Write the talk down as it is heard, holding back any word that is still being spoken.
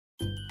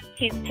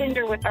He's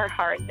tender with our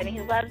hearts, and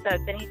he loves us,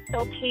 and he's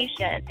so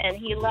patient, and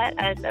he let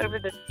us, over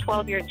this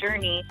 12-year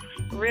journey,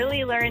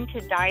 really learn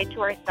to die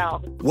to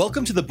ourselves.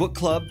 Welcome to the book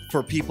club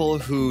for people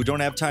who don't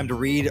have time to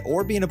read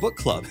or be in a book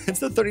club. It's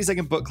the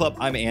 30-Second Book Club.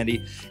 I'm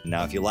Andy.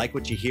 Now, if you like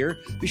what you hear,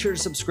 be sure to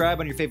subscribe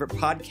on your favorite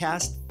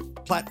podcast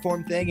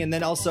platform thing, and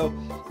then also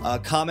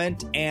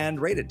comment and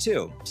rate it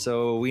too,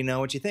 so we know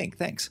what you think.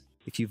 Thanks.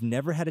 If you've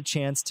never had a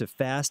chance to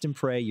fast and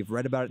pray, you've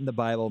read about it in the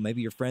Bible,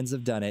 maybe your friends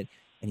have done it,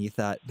 and you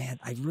thought, man,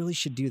 I really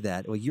should do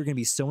that. Well, you're going to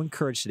be so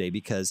encouraged today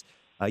because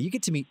you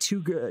get to meet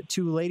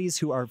two ladies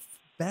who are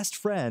best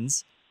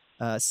friends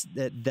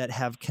that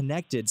have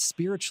connected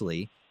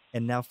spiritually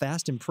and now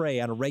fast and pray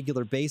on a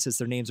regular basis.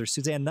 Their names are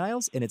Suzanne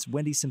Niles and it's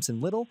Wendy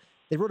Simpson Little.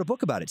 They wrote a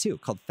book about it too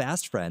called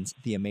Fast Friends,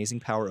 The Amazing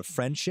Power of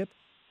Friendship,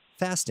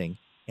 Fasting,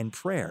 and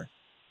Prayer.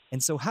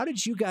 And so how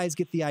did you guys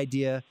get the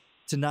idea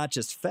to not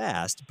just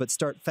fast, but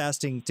start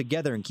fasting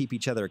together and keep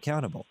each other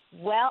accountable?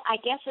 Well, I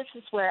guess this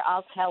is where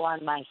I'll tell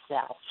on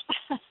myself.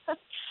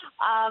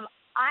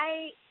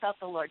 I felt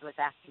the Lord was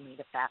asking me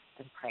to fast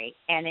and pray,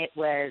 and it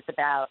was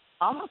about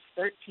almost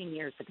 13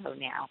 years ago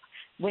now.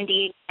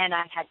 Wendy and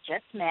I had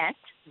just met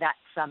that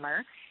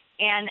summer,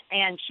 and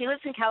she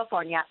lives in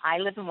California. I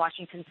live in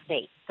Washington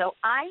State. So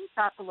I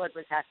thought the Lord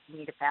was asking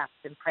me to fast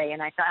and pray,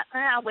 and I thought,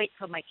 I'll wait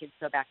till my kids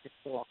go back to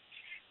school.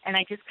 And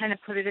I just kind of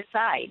put it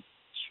aside.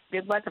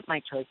 It wasn't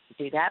my choice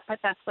to do that, but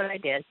that's what I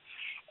did.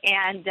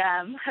 And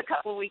a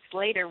couple of weeks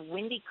later,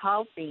 Wendy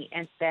called me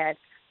and said,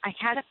 I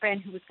had a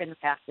friend who was going to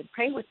fast and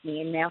pray with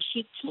me, and now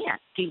she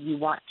can't. Do you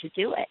want to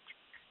do it?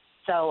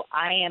 So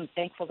I am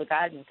thankful to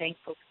God and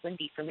thankful to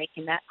Wendy for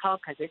making that call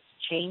because it's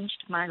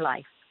changed my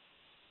life.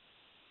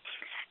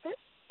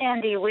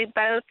 Andy, we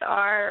both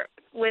are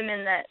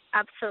women that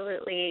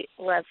absolutely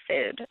love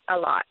food a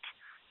lot.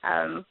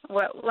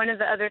 One of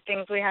the other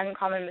things we had in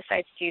common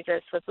besides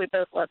Jesus was we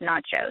both love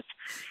nachos.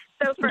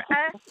 So for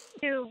us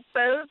to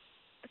both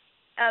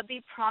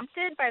be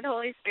prompted by the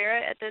Holy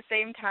Spirit at the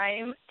same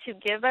time to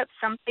give up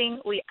something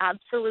we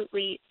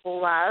absolutely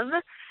love,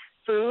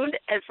 food,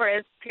 as far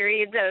as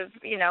periods of,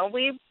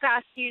 we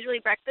fast usually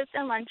breakfast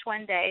and lunch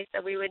one day,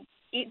 so we would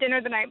eat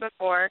dinner the night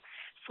before,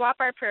 swap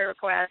our prayer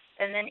requests,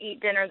 and then eat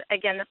dinner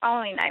again the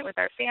following night with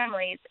our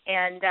families.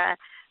 And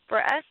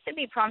for us to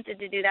be prompted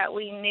to do that,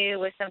 we knew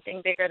was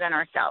something bigger than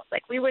ourselves.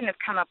 Like, we wouldn't have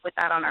come up with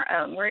that on our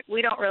own.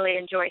 We don't really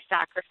enjoy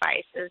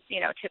sacrifices,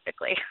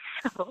 typically.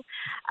 So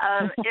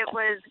it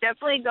was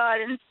definitely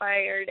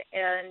God-inspired,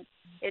 and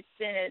it's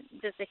been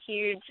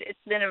it's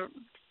been a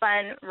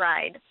fun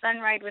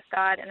ride with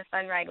God and a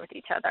fun ride with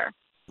each other.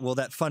 Well,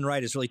 that fun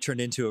ride has really turned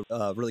into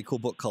a really cool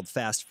book called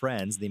Fast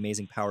Friends, The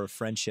Amazing Power of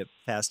Friendship,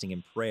 Fasting,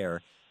 and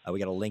Prayer. We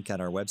got a link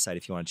on our website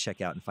if you want to check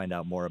out and find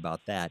out more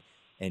about that.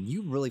 And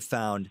you really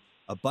found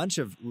a bunch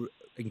of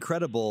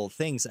incredible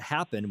things that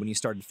happened when you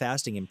started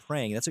fasting and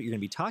praying. That's what you're going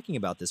to be talking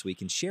about this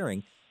week and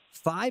sharing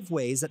 5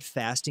 ways that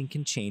fasting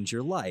can change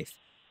your life.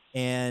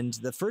 And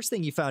the first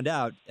thing you found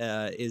out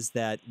is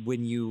that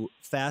when you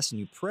fast and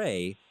you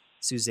pray,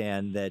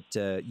 Suzanne,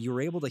 that you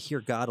were able to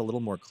hear God a little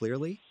more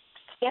clearly.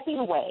 Stepping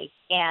away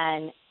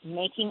and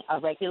making a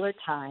regular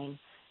time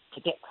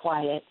to get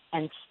quiet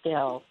and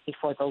still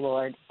before the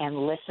Lord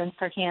and listen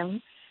for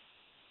Him,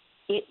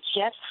 it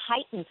just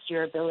heightens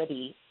your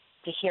ability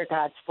to hear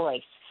God's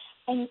voice.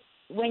 And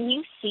when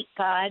you seek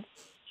God,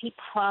 He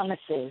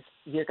promises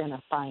you're going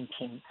to find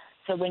Him.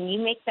 So when you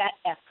make that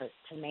effort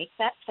to make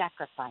that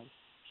sacrifice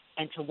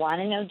and to want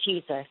to know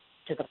Jesus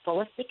to the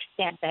fullest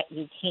extent that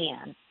you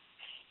can,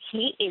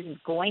 He is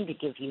going to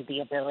give you the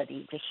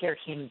ability to hear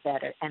Him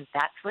better. And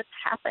that's what's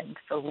happened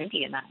for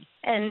Wendy and I.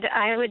 And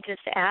I would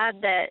just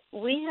add that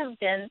we have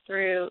been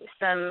through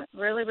some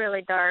really,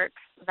 really dark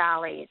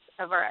valleys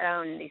of our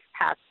own these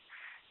past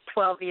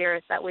 12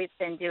 years that we've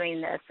been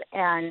doing this,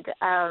 and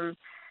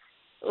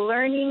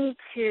learning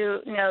to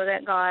know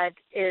that God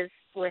is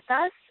with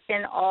us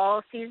in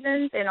all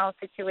seasons, in all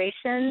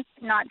situations,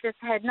 not just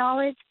head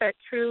knowledge, but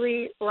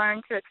truly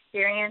learn to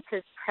experience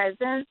His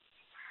presence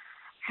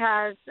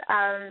has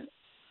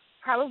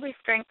probably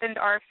strengthened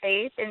our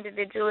faith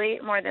individually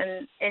more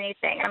than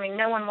anything. I mean,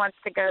 no one wants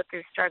to go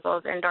through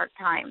struggles and dark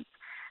times,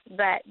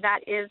 but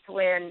that is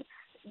when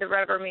the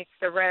rubber meets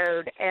the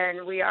road,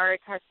 and we are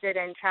tested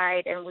and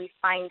tried, and we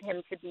find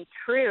Him to be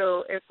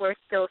true if we're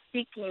still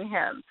seeking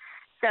Him.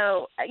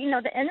 So,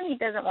 the enemy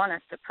doesn't want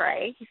us to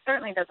pray. He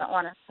certainly doesn't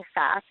want us to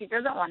fast. He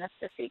doesn't want us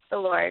to seek the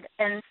Lord.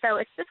 And so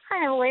it's just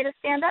kind of a way to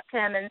stand up to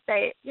Him and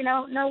say,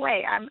 no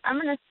way. I'm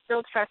going to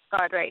still trust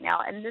God right now,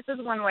 and this is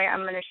one way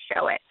I'm going to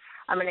show it.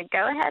 I'm going to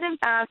go ahead and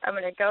fast. I'm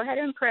going to go ahead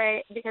and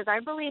pray because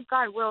I believe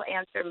God will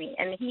answer me,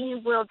 and He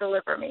will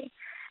deliver me.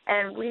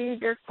 And we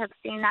just have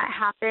seen that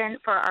happen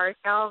for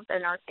ourselves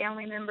and our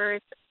family members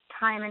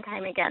time and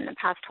time again the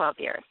past 12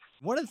 years.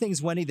 One of the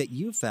things, Wendy, that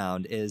you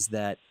found is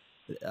that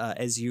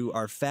as you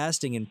are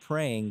fasting and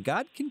praying,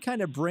 God can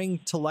kind of bring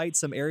to light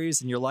some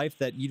areas in your life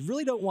that you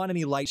really don't want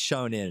any light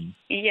shown in.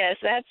 Yes,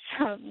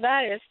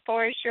 that is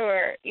for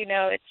sure.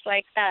 It's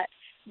like that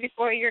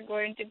before you're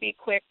going to be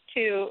quick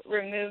to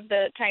remove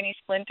the tiny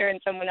splinter in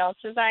someone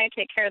else's eye,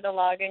 take care of the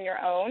log in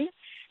your own.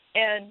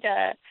 And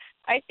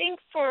I think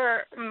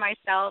for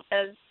myself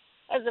as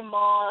a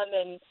mom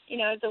and,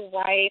 as a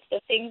wife,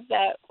 the things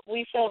that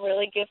we feel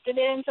really gifted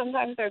in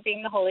sometimes are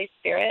being the Holy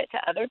Spirit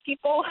to other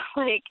people.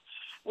 Like,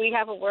 we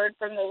have a word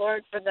from the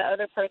Lord for the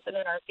other person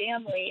in our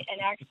family, and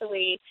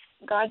actually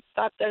God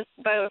stopped us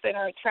both in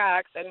our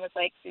tracks and was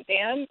like,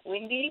 Suzanne,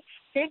 Wendy,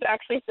 here's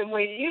actually some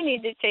ways you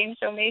need to change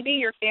so maybe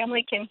your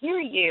family can hear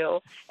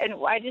you. And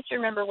I just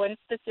remember one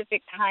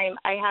specific time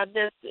I had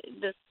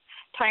this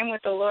time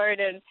with the Lord,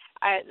 and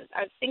I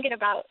was thinking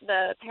about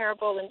the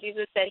parable when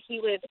Jesus said he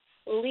would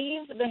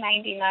leave the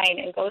 99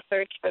 and go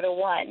search for the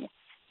one.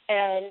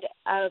 And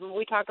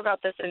we talk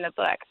about this in the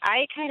book.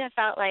 I kind of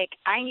felt like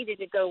I needed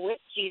to go with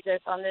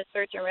Jesus on this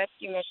search and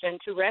rescue mission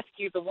to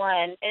rescue the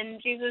one.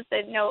 And Jesus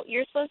said, no,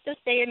 you're supposed to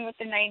stay in with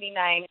the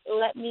 99.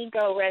 Let me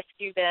go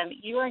rescue them.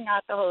 You are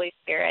not the Holy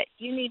Spirit.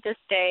 You need to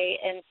stay,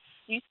 and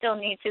you still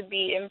need to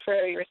be in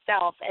prayer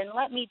yourself, and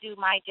let me do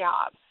my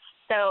job.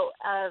 So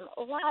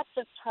lots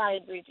of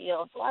pride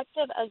revealed, lots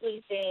of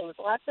ugly things,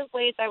 lots of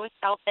ways I was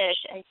selfish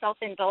and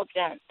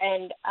self-indulgent.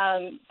 And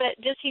but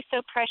just he's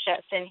so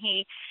precious, and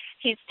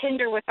he's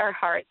tender with our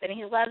hearts, and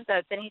he loves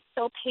us, and he's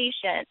so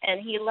patient,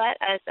 and he let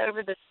us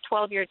over this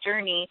 12-year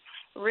journey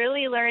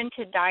really learn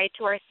to die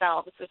to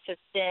ourselves, which has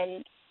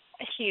been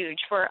huge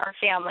for our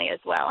family as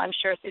well. I'm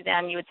sure,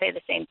 Suzanne, you would say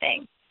the same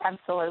thing.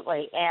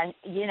 Absolutely. And,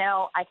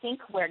 I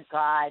think where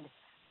God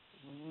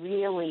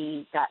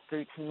really got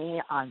through to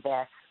me on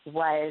this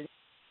was,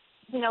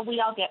 we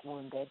all get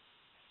wounded.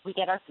 We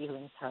get our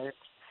feelings hurt.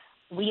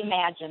 We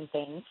imagine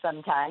things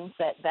sometimes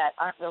that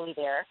aren't really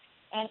there.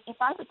 And if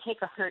I would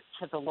take a hurt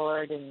to the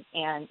Lord and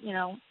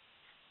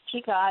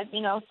gee, God,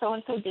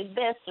 so-and-so did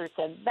this or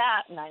said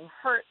that, and I'm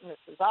hurt, and this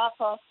is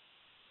awful,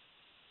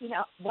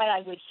 what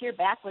I would hear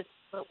back was,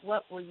 but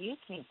what were you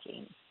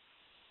thinking?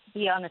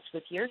 Be honest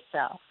with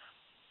yourself.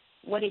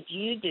 What did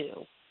you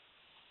do?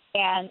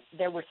 And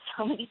there were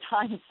so many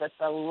times that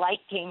the light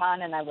came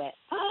on, and I went,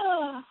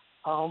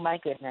 oh my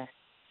goodness,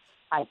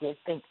 I did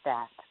think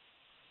that.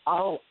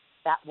 Oh,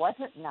 that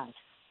wasn't nice.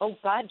 Oh,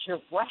 God,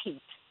 you're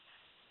right.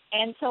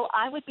 And so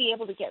I would be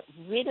able to get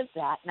rid of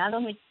that, not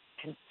only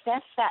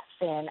confess that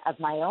sin of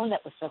my own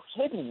that was so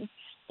hidden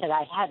that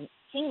I hadn't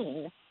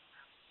seen,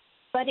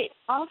 but it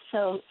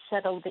also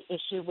settled the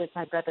issue with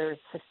my brother or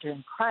sister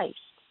in Christ,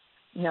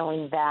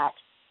 knowing that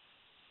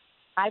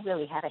I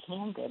really had a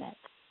hand in it.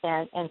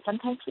 And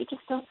sometimes we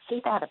just don't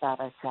see that about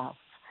ourselves.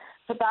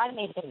 So God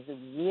made things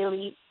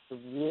really,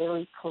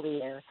 really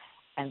clear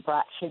and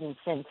brought hidden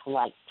sin to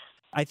light.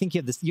 I think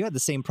you had the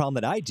same problem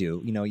that I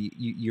do.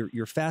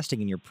 You're fasting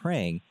and you're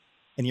praying,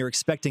 and you're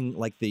expecting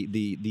like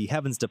the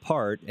heavens to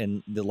part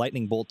and the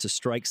lightning bolt to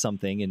strike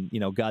something,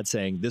 and God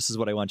saying, "This is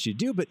what I want you to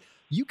do." But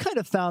you kind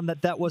of found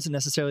that wasn't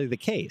necessarily the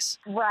case.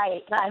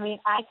 Right. I mean,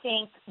 I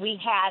think we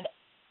had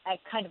a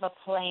kind of a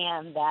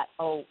plan that,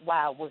 oh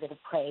wow, we're going to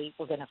pray,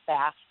 we're going to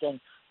fast, and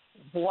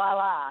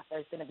voila,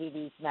 there's going to be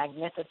these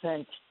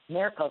magnificent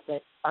miracles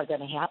that are going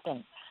to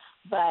happen.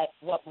 But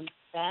what we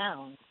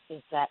found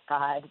is that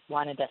God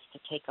wanted us to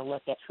take a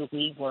look at who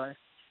we were,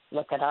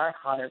 look at our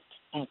heart,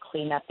 and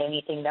clean up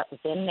anything that was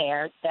in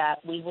there that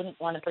we wouldn't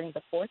want to bring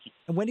before him.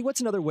 And Wendy, what's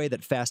another way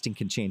that fasting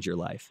can change your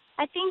life?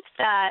 I think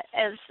that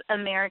as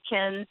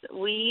Americans,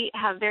 we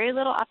have very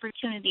little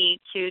opportunity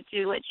to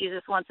do what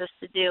Jesus wants us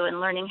to do in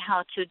learning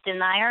how to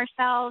deny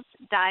ourselves,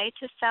 die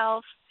to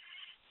self.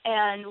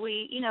 And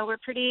we're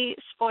pretty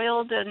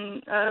spoiled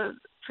and a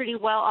pretty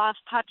well-off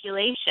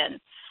population.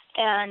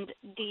 And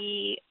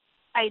the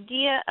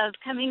idea of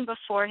coming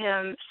before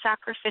him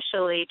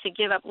sacrificially to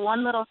give up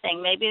one little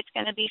thing, maybe it's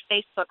going to be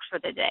Facebook for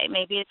the day,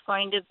 maybe it's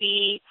going to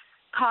be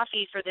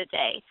coffee for the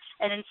day,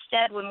 and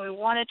instead when we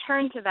want to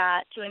turn to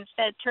that, to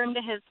instead turn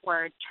to his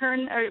word,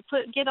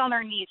 get on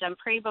our knees and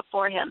pray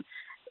before him,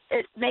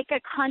 make a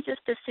conscious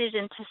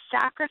decision to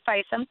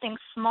sacrifice something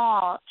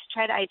small to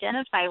try to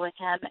identify with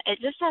him. It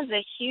just has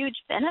a huge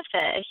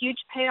benefit, a huge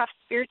payoff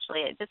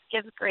spiritually. It just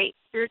gives great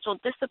spiritual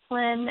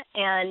discipline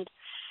and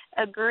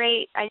a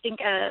great, I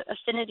think,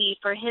 affinity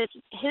for his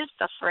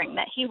suffering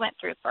that he went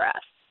through for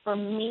us. For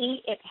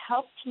me, it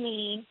helped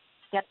me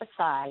step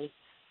aside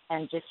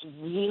and just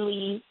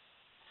really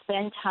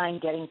spend time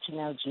getting to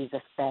know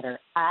Jesus better.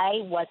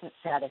 I wasn't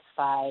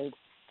satisfied,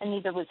 and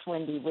neither was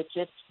Wendy, with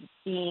just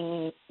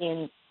being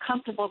in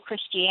comfortable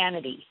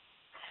Christianity.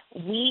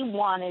 We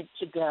wanted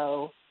to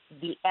go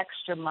the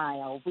extra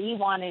mile. We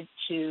wanted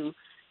to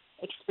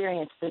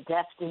experience the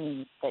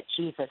destiny that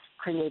Jesus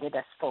created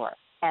us for.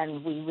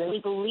 And we really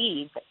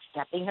believe that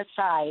stepping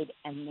aside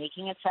and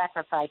making a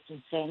sacrifice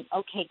and saying,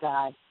 okay,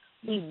 God,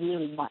 we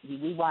really want you.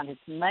 We want as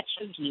much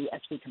of you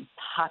as we can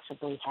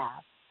possibly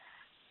have.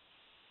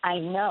 I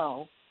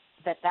know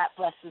that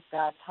blesses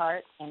God's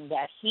heart and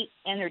that he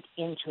entered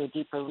into a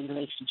deeper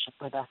relationship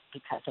with us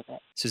because of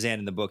it. Suzanne,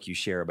 in the book you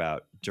share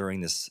about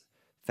during this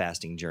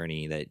fasting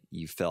journey that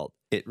you felt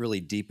it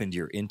really deepened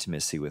your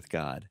intimacy with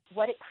God.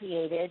 What it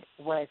created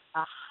was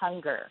a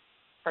hunger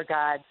for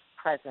God's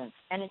presence.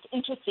 And it's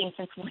interesting,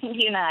 since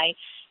Wendy and I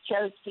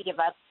chose to give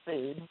up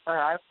food for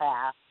our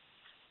fast,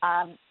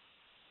 at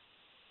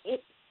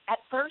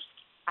first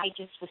I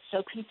just was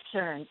so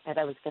concerned that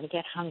I was going to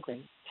get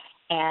hungry.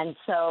 And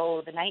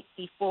so the night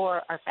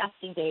before our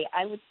fasting day,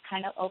 I would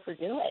kind of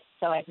overdo it.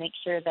 So I'd make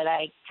sure that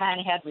I kind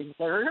of had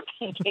reserve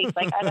in case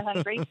I got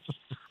hungry.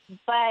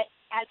 But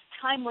as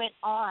time went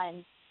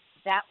on,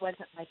 that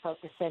wasn't my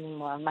focus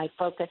anymore. My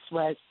focus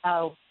was,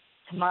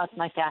 tomorrow's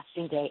my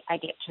fasting day. I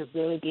get to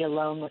really be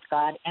alone with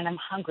God, and I'm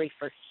hungry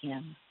for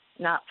Him,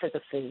 not for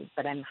the food,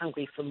 but I'm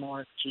hungry for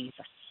more of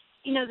Jesus.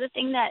 You know, the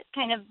thing that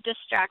kind of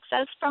distracts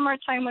us from our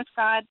time with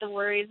God, the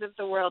worries of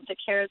the world, the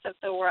cares of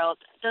the world,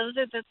 those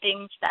are the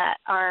things that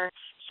are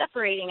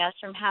separating us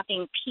from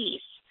having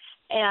peace.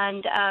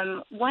 And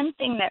one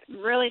thing that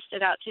really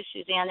stood out to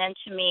Suzanne and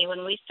to me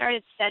when we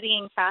started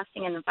studying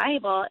fasting in the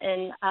Bible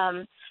in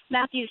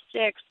Matthew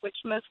 6, which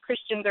most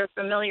Christians are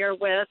familiar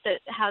with,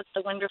 it has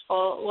the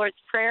wonderful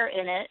Lord's Prayer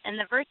in it. And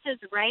the verses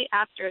right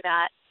after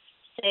that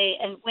say,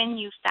 and when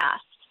you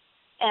fast.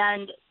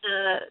 And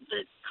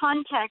the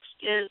context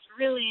is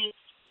really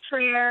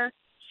prayer,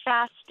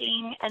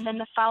 fasting, and then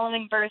the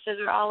following verses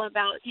are all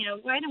about,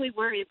 why do we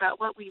worry about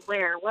what we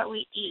wear, what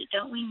we eat?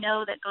 Don't we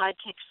know that God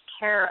takes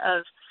care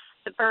of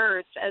the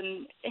birds,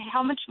 and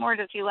how much more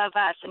does He love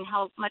us, and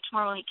how much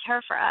more will He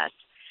care for us?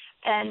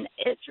 And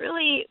it's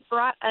really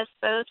brought us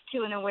both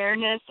to an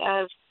awareness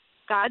of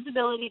God's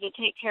ability to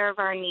take care of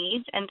our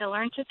needs and to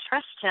learn to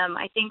trust Him.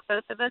 I think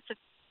both of us have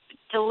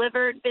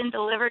been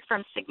delivered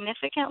from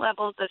significant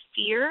levels of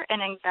fear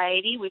and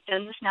anxiety. We've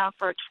done this now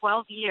for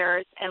 12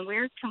 years, and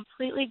we're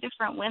completely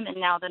different women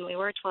now than we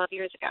were 12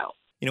 years ago.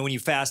 When you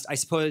fast, I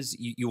suppose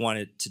you want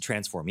it to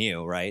transform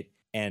you, right?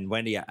 And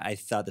Wendy, I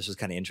thought this was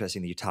kind of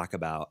interesting that you talk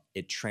about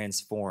it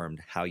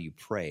transformed how you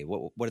pray.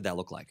 What did that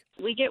look like?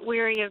 We get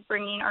weary of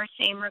bringing our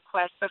same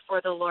requests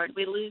before the Lord.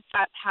 We lose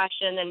that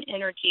passion and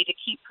energy to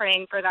keep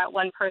praying for that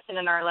one person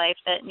in our life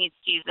that needs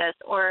Jesus,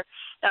 or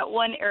that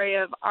one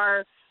area of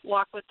our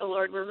walk with the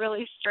Lord we're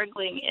really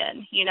struggling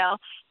in,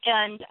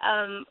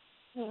 And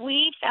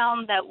we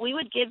found that we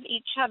would give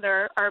each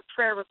other our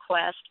prayer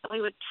request, but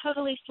we would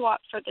totally swap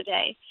for the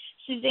day.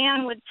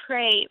 Suzanne would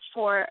pray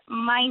for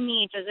my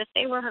needs as if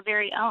they were her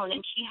very own,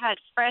 and she had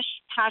fresh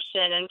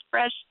passion and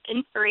fresh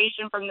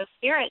inspiration from the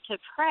Spirit to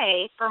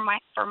pray for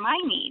my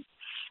needs.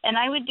 And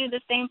I would do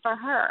the same for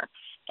her.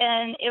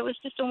 And it was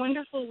just a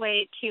wonderful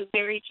way to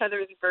bear each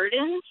other's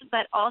burdens,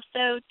 but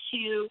also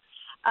to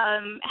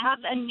have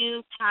a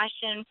new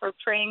passion for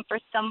praying for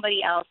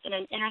somebody else in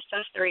an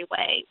intercessory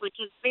way, which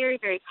is very,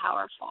 very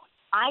powerful.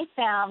 I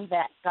found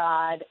that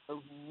God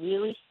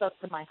really spoke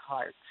to my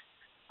heart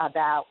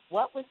about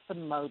what was the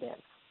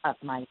motive of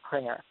my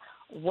prayer.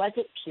 Was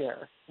it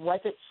pure?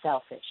 Was it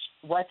selfish?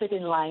 Was it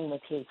in line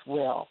with His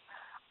will?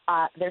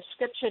 There's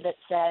scripture that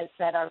says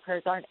that our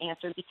prayers aren't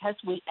answered because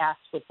we ask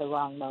with the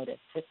wrong motive,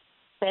 to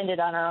spend it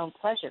on our own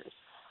pleasures.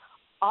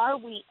 Are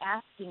we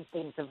asking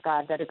things of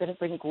God that are going to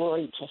bring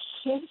glory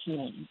to His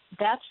name?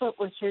 That's what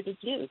we're here to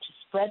do, to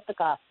spread the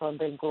gospel and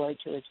bring glory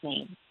to His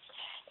name.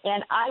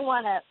 And I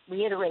want to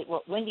reiterate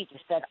what Wendy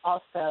just said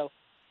also.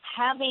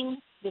 Having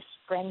this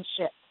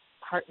friendship,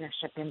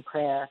 partnership in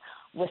prayer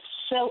was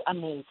so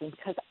amazing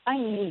because I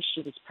knew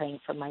she was praying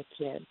for my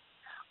kids.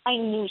 I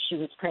knew she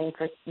was praying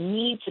for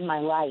needs in my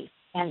life.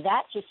 And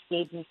that just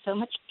gave me so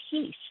much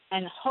peace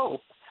and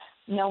hope,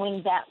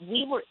 knowing that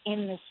we were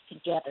in this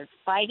together,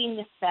 fighting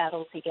this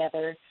battle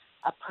together,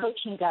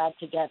 approaching God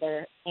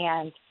together.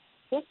 And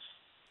it's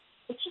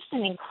just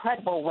an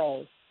incredible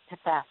way to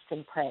fast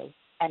and pray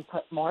and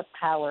put more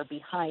power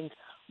behind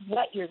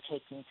what you're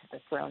taking to the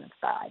throne of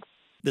God.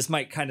 This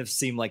might kind of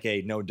seem like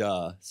a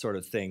no-duh sort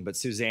of thing, but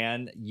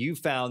Suzanne, you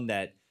found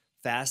that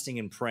fasting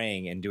and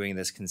praying and doing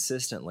this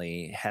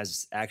consistently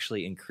has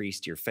actually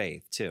increased your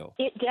faith too.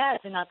 It does,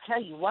 and I'll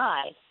tell you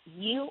why.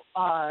 You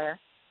are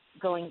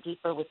going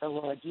deeper with the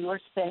Lord. You are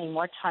spending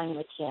more time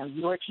with Him.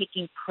 You are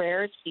taking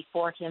prayers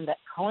before Him that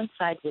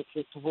coincide with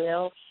His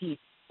will. He's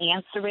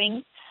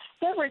answering.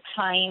 There were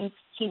times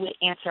He would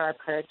answer our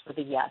prayers with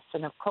a yes,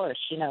 and of course,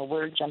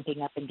 we're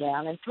jumping up and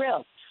down and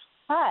thrilled.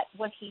 But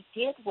what He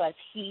did was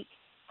He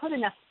put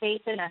enough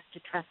faith in us to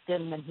trust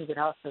Him when He would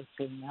also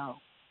say no,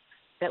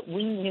 that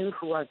we knew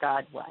who our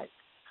God was.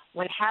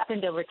 What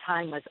happened over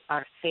time was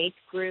our faith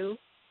grew.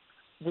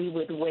 We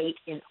would wait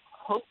in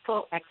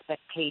hopeful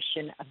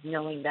expectation of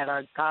knowing that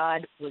our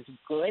God was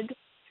good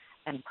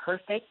and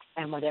perfect,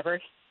 and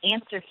whatever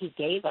answer He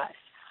gave us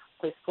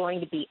was going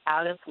to be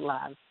out of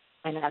love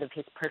and out of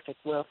His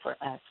perfect will for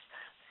us.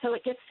 So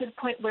it gets to the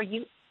point where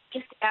you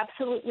just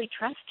absolutely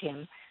trust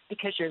Him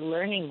because you're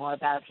learning more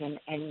about Him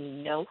and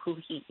you know who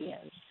He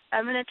is.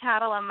 I'm going to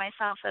tattle on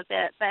myself a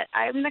bit, but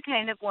I'm the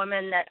kind of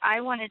woman that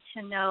I wanted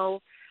to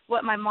know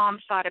what my mom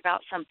thought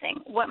about something,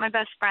 what my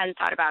best friend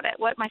thought about it,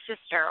 what my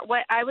sister,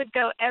 what I would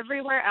go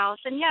everywhere else.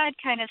 And yeah,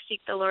 I'd kind of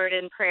seek the Lord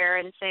in prayer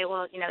and say,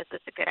 well, is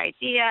this a good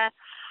idea?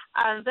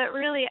 But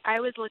really, I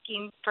was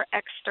looking for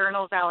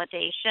external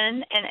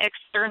validation and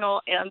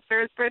external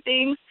answers for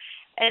things.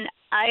 And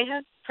I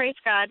have praise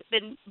God,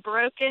 been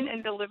broken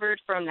and delivered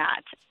from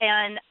that.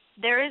 And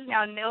there is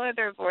now no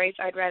other voice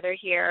I'd rather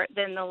hear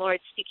than the Lord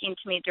speaking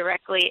to me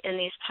directly in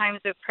these times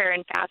of prayer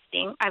and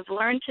fasting. I've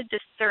learned to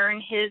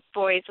discern his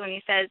voice when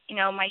he says,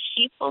 my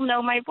sheep will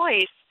know my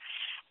voice.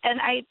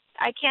 And I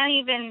can't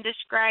even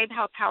describe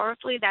how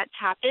powerfully that's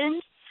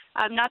happened.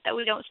 Not that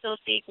we don't still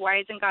seek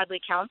wise and godly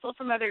counsel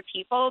from other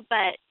people,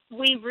 but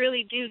we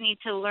really do need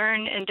to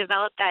learn and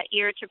develop that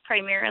ear to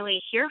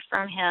primarily hear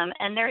from him.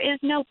 And there is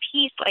no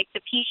peace like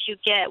the peace you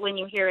get when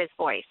you hear his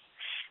voice.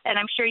 And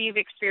I'm sure you've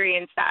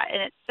experienced that.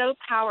 And it's so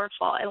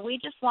powerful. And we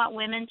just want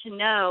women to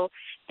know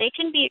they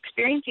can be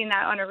experiencing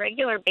that on a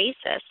regular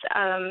basis,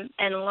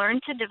 and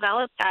learn to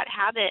develop that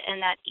habit and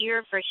that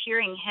ear for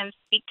hearing him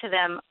speak to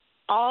them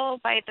all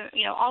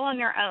all on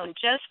their own,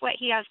 just what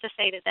he has to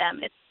say to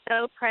them. It's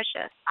so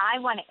precious. I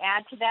want to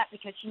add to that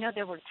because,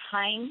 there were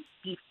times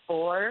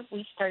before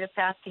we started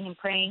fasting and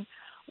praying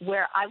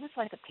where I was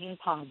like a ping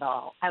pong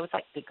ball. I was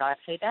like, did God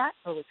say that?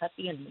 Or was that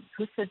the enemy?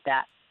 Who said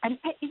that? And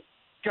it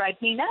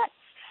drives me nuts.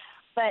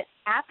 But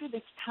after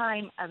this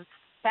time of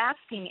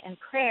fasting and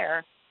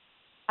prayer,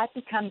 I've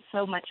become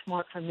so much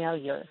more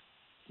familiar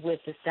with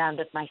the sound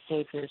of my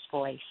Savior's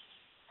voice.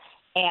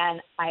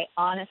 And I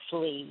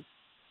honestly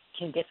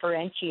can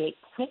differentiate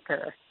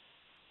quicker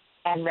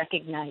and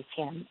recognize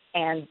him.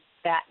 And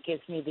that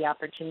gives me the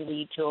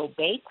opportunity to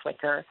obey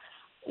quicker,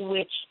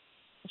 which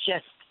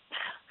just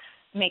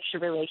makes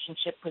your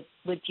relationship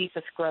with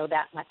Jesus grow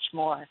that much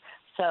more.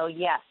 So,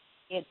 yes,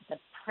 the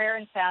prayer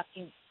and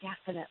fasting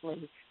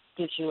definitely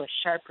gives you a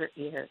sharper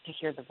ear to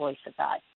hear the voice of God.